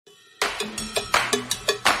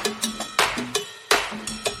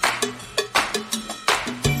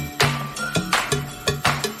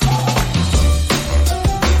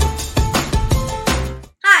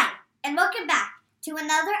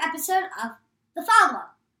the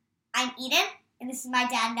follow-up. I'm Eden, and this is my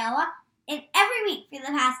dad, Noah, and every week for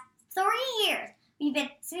the past 3 years, we've been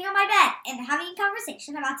sitting on my bed and having a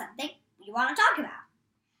conversation about something we want to talk about.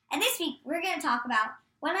 And this week, we're going to talk about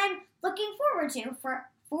what I'm looking forward to for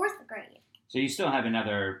 4th grade. So you still have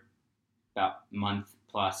another about month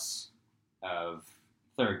plus of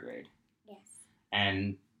 3rd grade. Yes.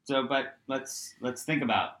 And so, but let's think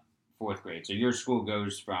about 4th grade. So your school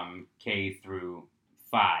goes from K through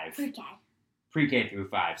 5. Pre-K through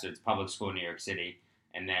 5. So it's public school in New York City,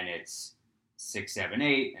 and then it's 6, 7,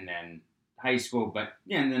 8, and then high school. But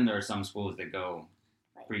yeah, and then there are some schools that go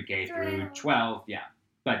pre-K through 12. Yeah,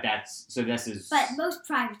 but this is. But most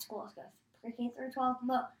private schools go pre-K through 12.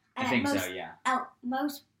 I think so. Yeah.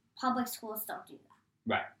 Most public schools don't do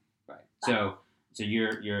that. Right. So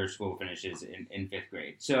your school finishes in 5th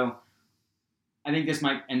grade. So I think this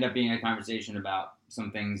might end up being a conversation about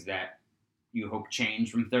some things that you hope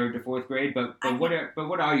change from 3rd to 4th grade. But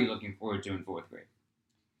what are you looking forward to in 4th grade?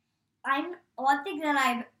 One thing that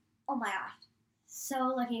I'm, oh my gosh,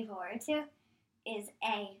 so looking forward to is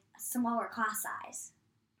a smaller class size.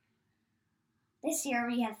 This year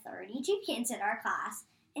we have 32 kids in our class,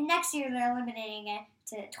 and next year they're limiting it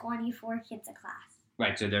to 24 kids a class.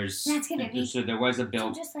 Right, so there was a bill. So there was a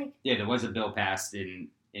bill passed in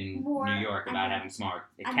New York about having smaller,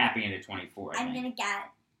 capping it at 24. I'm gonna get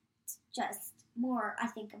just more. I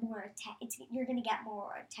think more. You're gonna get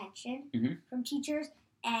more attention from teachers,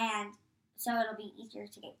 and so it'll be easier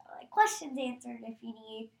to get questions answered if you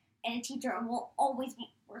need. And a teacher will always be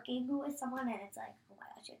working with someone, and it's like, oh my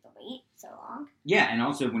gosh, you have to wait so long. Yeah, and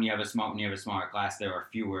also when you have a smaller class, there are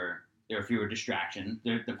fewer distractions.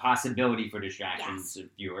 The possibility for distractions are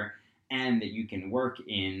fewer, and that you can work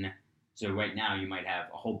in. So right now you might have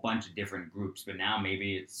a whole bunch of different groups, but now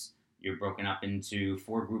maybe you're broken up into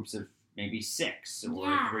 4 groups of maybe 6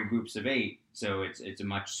 or 3 groups of 8. So it's a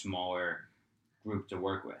much smaller group to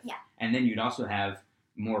work with. Yeah. And then you'd also have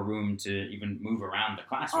more room to even move around the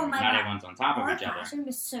classroom. Oh my Not God. everyone's on top of each other. Our classroom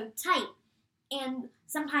is so tight, and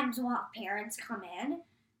sometimes we'll have parents come in,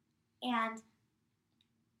 and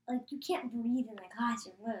you can't breathe in the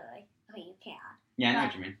classroom, literally. Okay, you can. Yeah, I know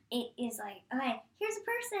what you mean. It is okay, here's a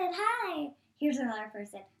person, hi. Here's another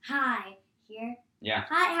person, hi. Here. Yeah.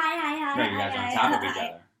 Hi. Right, you guys are on top of each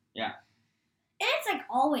other. Yeah. And it's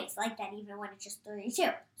always like that, even when it's just 32.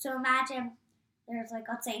 So imagine there's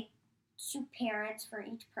let's say 2 parents for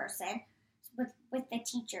each person with the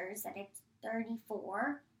teachers, and it's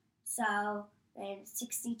 34. So then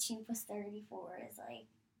 62 plus 34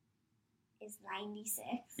 is 96.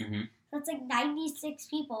 Mm-hmm. So it's 96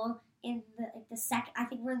 people in the second. I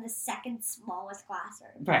think we're in the second smallest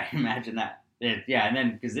classroom. Right. Imagine that. And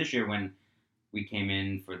then because this year when we came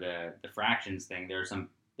in for the fractions thing, there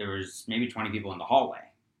was maybe 20 people in the hallway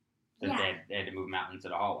that they had to move them out into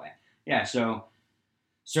the hallway. Yeah. So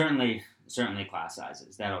certainly class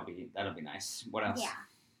sizes. That'll be nice. What else? Yeah.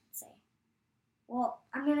 Let's see. Well,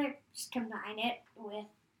 I'm gonna just combine it with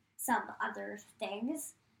some other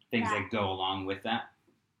things. Things that go along with that?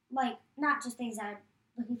 Not just things that I'm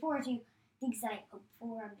looking forward to, things that I hope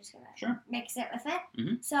for. I'm just going to mix it with it.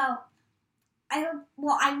 Mm-hmm. So,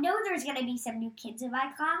 I know there's going to be some new kids in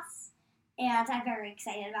my class, and I'm very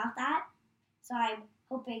excited about that. So, I'm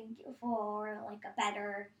hoping for, a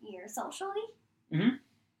better year socially. Mm-hmm.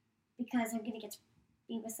 Because I'm going to get to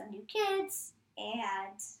be with some new kids,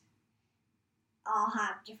 and I'll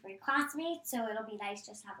have different classmates, so it'll be nice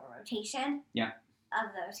just to have a rotation. Yeah.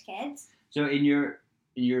 Of those kids. So in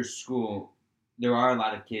your school, there are a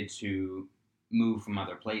lot of kids who move from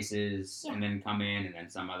other places and then come in, and then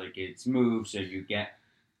some other kids move. So you get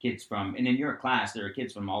kids from, and in your class, there are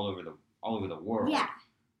kids from all over the world. Yeah.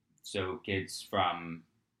 So kids from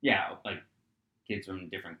kids from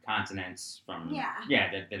different continents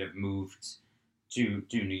that have moved to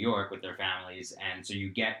New York with their families, and so you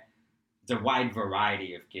get the wide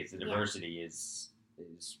variety of kids. The diversity is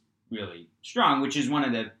really strong, which is one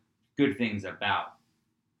of the good things about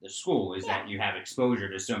the school is that you have exposure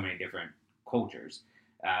to so many different cultures.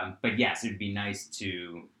 But yes, it'd be nice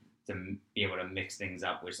to be able to mix things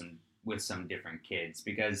up with some different kids,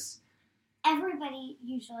 because everybody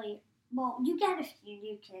usually, you get a few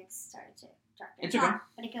new kids starting to it's okay.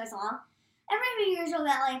 But it goes along. Every year you'll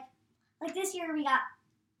get like this year we got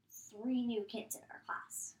 3 new kids in our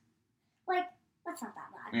class. That's not that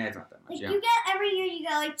much. Yeah, it's not that much. You get every year you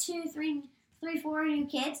get 2, 3, 4 new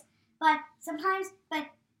kids, but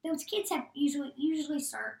those kids have usually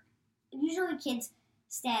start. Usually kids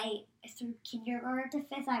stay through kindergarten to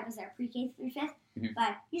 5th. I was there pre-K through 5th,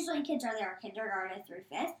 but usually kids are there kindergarten through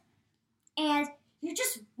 5th, and you're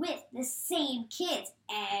just with the same kids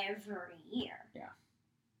every year.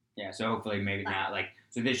 Yeah, so hopefully maybe not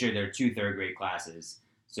so this year there are 2 3rd-grade classes.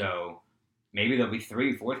 So maybe there'll be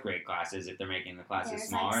 3 4th-grade classes if they're making the classes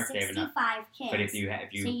smaller. Like 65 kids. But if you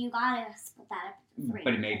so you gotta split that up into 3.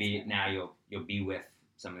 But maybe now you'll be with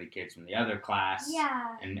some of the kids from the other class.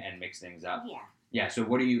 Yeah. And mix things up. Yeah. Yeah. So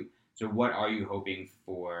what are you hoping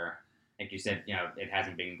for? Like you said, it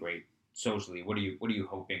hasn't been great socially. What are you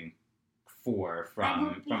hoping for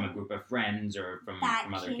from a group of friends or from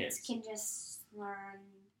other kids? Kids can just learn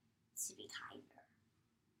to be kinder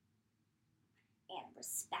and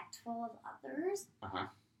respectful of others,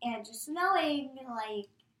 and just knowing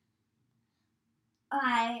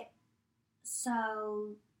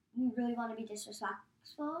so you really want to be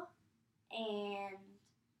disrespectful, and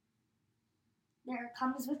there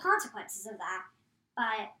comes with consequences of that.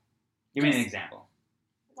 But give me an example.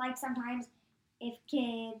 Like sometimes if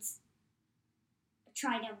kids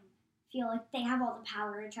try to feel like they have all the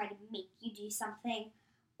power and try to make you do something,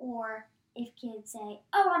 or if kids say,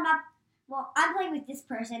 "Oh, I'm playing with this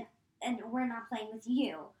person and we're not playing with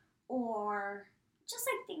you," or just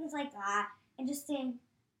like things like that, and just saying,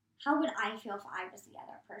 how would I feel if I was the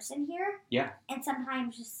other person here? Yeah. And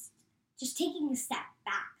sometimes just taking a step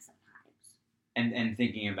back sometimes. And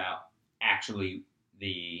thinking about actually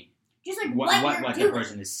just like what the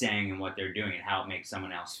person is saying and what they're doing and how it makes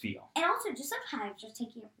someone else feel. And also just sometimes just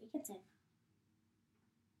taking a break and saying,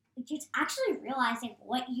 just actually realizing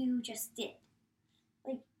what you just did.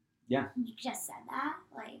 Yeah. You just said that,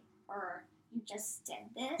 or you just did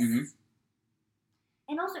this. Mm-hmm.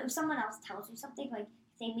 And also, if someone else tells you something, if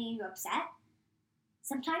they made you upset,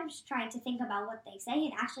 sometimes try to think about what they say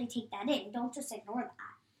and actually take that in. Don't just ignore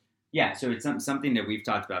that. Yeah, so it's something that we've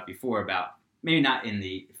talked about before about maybe not in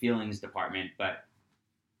the feelings department, but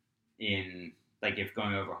in, if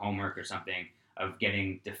going over homework or something, of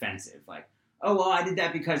getting defensive. Oh, well, I did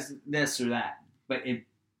that because this or that. But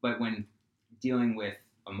when dealing with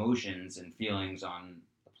emotions and feelings on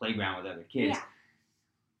the playground with other kids,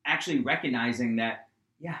 actually recognizing that,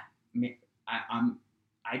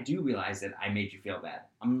 I do realize that I made you feel bad.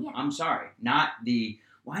 I'm sorry. Not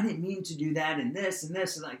well, I didn't mean to do that and this and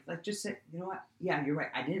this. Just say, you know what? Yeah, you're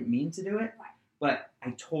right. I didn't mean to do it, but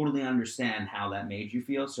I totally understand how that made you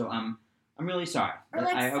feel. So I'm really sorry.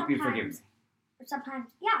 I hope you forgive me. Or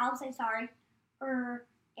sometimes, I'll say sorry. Or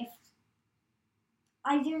if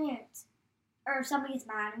I didn't, or if somebody's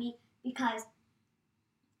mad at me because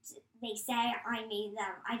they say I made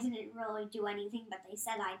them, I didn't really do anything, but they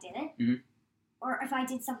said I did it. Mm-hmm. Or if I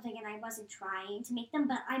did something and I wasn't trying to make them,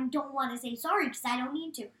 but I don't want to say sorry because I don't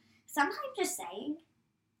need to. Sometimes just saying,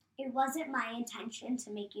 it wasn't my intention to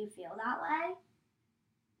make you feel that way,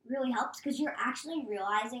 really helps because you're actually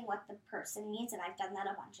realizing what the person needs, and I've done that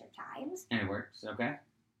a bunch of times. And it works, okay?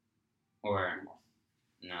 Or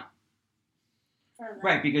no?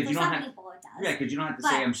 Right, because you don't have. People it does. Yeah, because you don't have to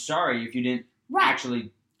say I'm sorry if you didn't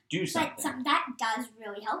actually do something. But that does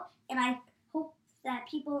really help, and I hope that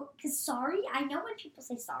people, because sorry, I know when people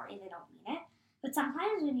say sorry, they don't mean it. But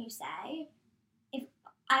sometimes when you say, if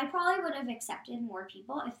I probably would have accepted more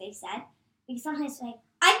people if they said, because sometimes say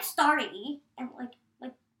I'm sorry, and they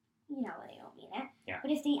don't mean it. Yeah.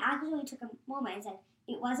 But if they actually took a moment and said,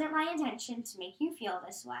 it wasn't my intention to make you feel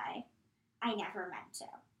this way, I never meant to.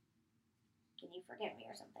 Can you forgive me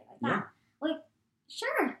or something like that? Yeah.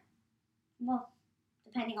 Sure. Well,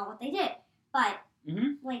 depending on what they did. But,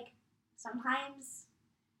 sometimes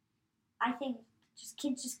I think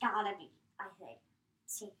kids just gotta be,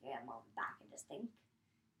 take a moment back and just think.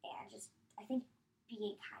 And I think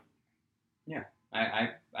being kind. Yeah.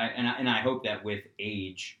 I hope that with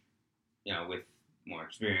age, with more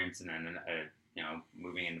experience and then,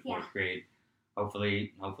 moving into 4th grade,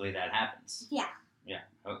 hopefully that happens. Yeah. Yeah.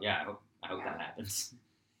 I hope that happens.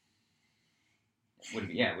 Would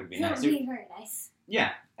be nice. It would be very nice.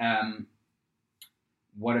 Yeah.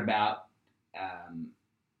 What about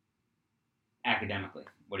academically?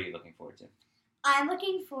 What are you looking forward to? I'm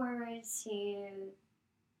looking forward to,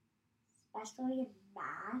 especially in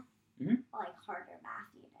math, harder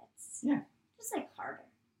math units. Yeah. Just harder.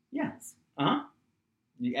 Yeah.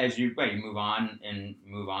 As you move on and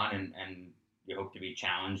you hope to be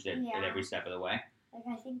challenged at every step of the way.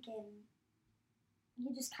 I think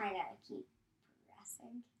you just kind of keep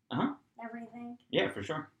progressing. Everything. Yeah, for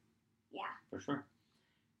sure. Yeah. For sure.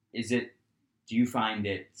 Do you find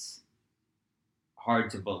it's hard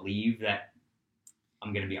to believe that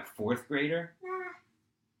I'm going to be a 4th grader? Nah.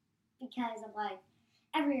 Because I'm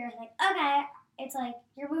every year it's okay, it's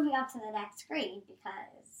you're moving up to the next grade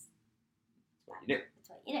because that's what you do. That's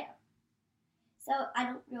what you do. So I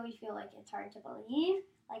don't really feel like it's hard to believe.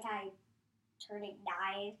 Like I'm turning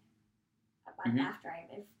 9 a month after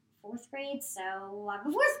I'm in 4th grade, so I'm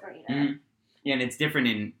a 4th grader. Mm-hmm. Yeah, and it's different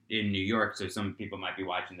in New York, so some people might be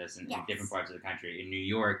watching this in different parts of the country. In New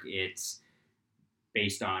York, it's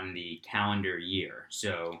based on the calendar year.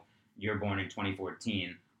 So you're born in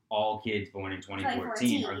 2014. All kids born in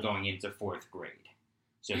 2014 are going into 4th grade.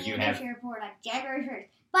 So if you're born on January 1st.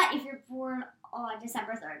 But if you're born on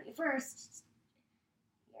December 31st,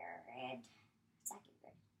 you're in 2nd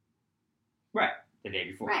grade. Right, the day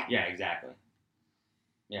before. Right. Yeah, exactly.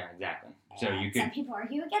 Yeah, exactly. So you could. Some people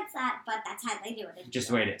argue against that, but that's how they do it. Just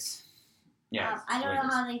the way it is. Yeah. I don't know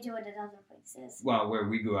how they do it in other places. Well, where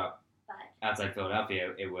we grew up, outside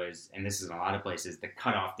Philadelphia, it was, and this is in a lot of places, the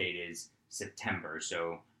cutoff date is September.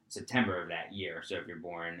 So September of that year. So if you're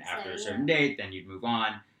born after a certain date, then you'd move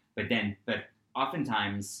on. But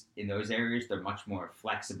oftentimes in those areas, they're much more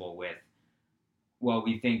flexible with, well,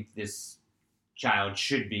 we think this child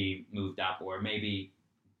should be moved up, or maybe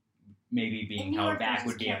being held back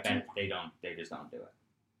would be a better. They just don't do it.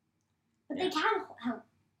 But they can help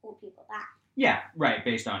hold people back. Yeah, right.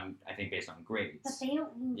 Based on grades. But they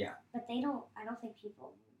don't move. Yeah. But they don't. I don't think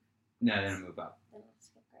people move. No, they don't move up. They don't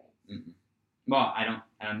skip grades. Mm-mm. Well,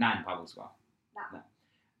 I'm not in public school.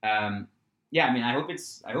 No. Yeah, I mean, I hope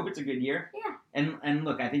it's a good year. Yeah. And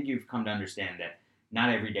look, I think you've come to understand that not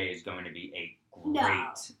every day is going to be a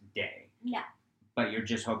great day. No. But you're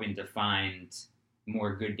just hoping to find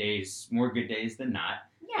more good days than not,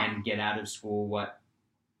 and get out of school what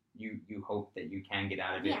you hope that you can get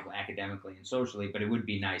out of it academically and socially. But it would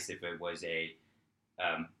be nice if it was a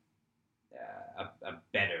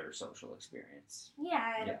better social experience.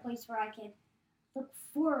 Yeah, at a place where I could look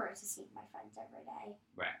forward to seeing my friends every day.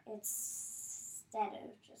 Right. Instead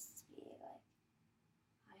of just being like,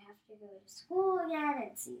 I have to go to school again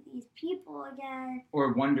and see these people again.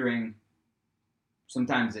 Or wondering.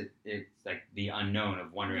 Sometimes it's like the unknown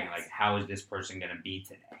of wondering like, how is this person going to be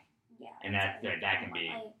today? Yeah. And that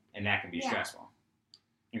can be stressful.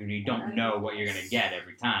 When you don't know what you're going to get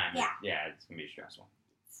every time. Yeah, it's going to be stressful.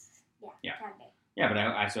 Yeah. It can be. Yeah, but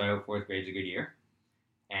I hope 4th grade's a good year,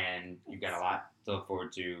 and you've got a lot to look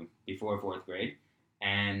forward to before 4th grade.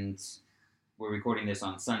 And we're recording this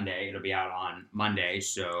on Sunday. It'll be out on Monday.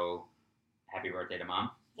 So happy birthday to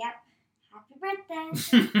Mom. Yep. Happy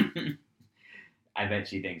birthday. I bet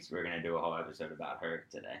she thinks we're going to do a whole episode about her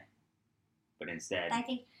today. But instead... I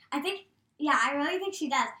really think she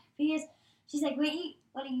does. Because she's like, wait,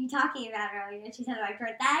 what are you talking about earlier? She said my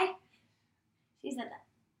birthday. She said that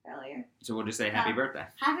earlier. So we'll just say happy birthday.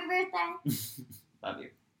 Happy birthday. Love you.